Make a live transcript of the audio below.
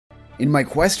In my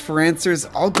quest for answers,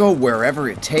 I'll go wherever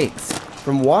it takes.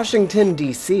 From Washington,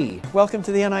 D.C. Welcome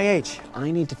to the NIH.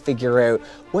 I need to figure out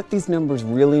what these numbers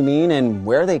really mean and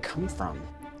where they come from.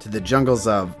 To the jungles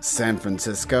of San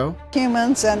Francisco.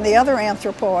 Humans and the other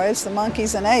anthropoids, the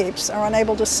monkeys and apes, are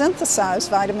unable to synthesize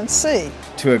vitamin C.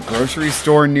 To a grocery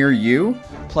store near you.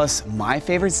 Plus, my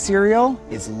favorite cereal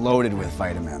is loaded with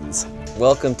vitamins.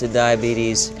 Welcome to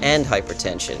diabetes and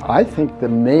hypertension. I think the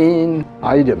main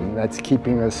item that's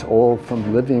keeping us all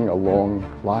from living a long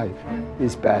life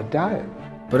is bad diet.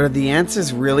 But are the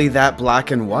answers really that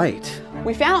black and white?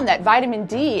 We found that vitamin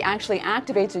D actually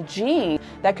activates a gene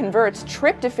that converts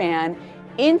tryptophan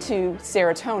into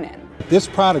serotonin. This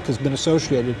product has been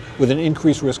associated with an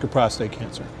increased risk of prostate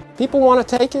cancer. People want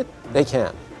to take it, they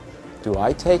can. Do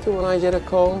I take it when I get a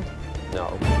cold?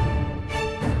 No.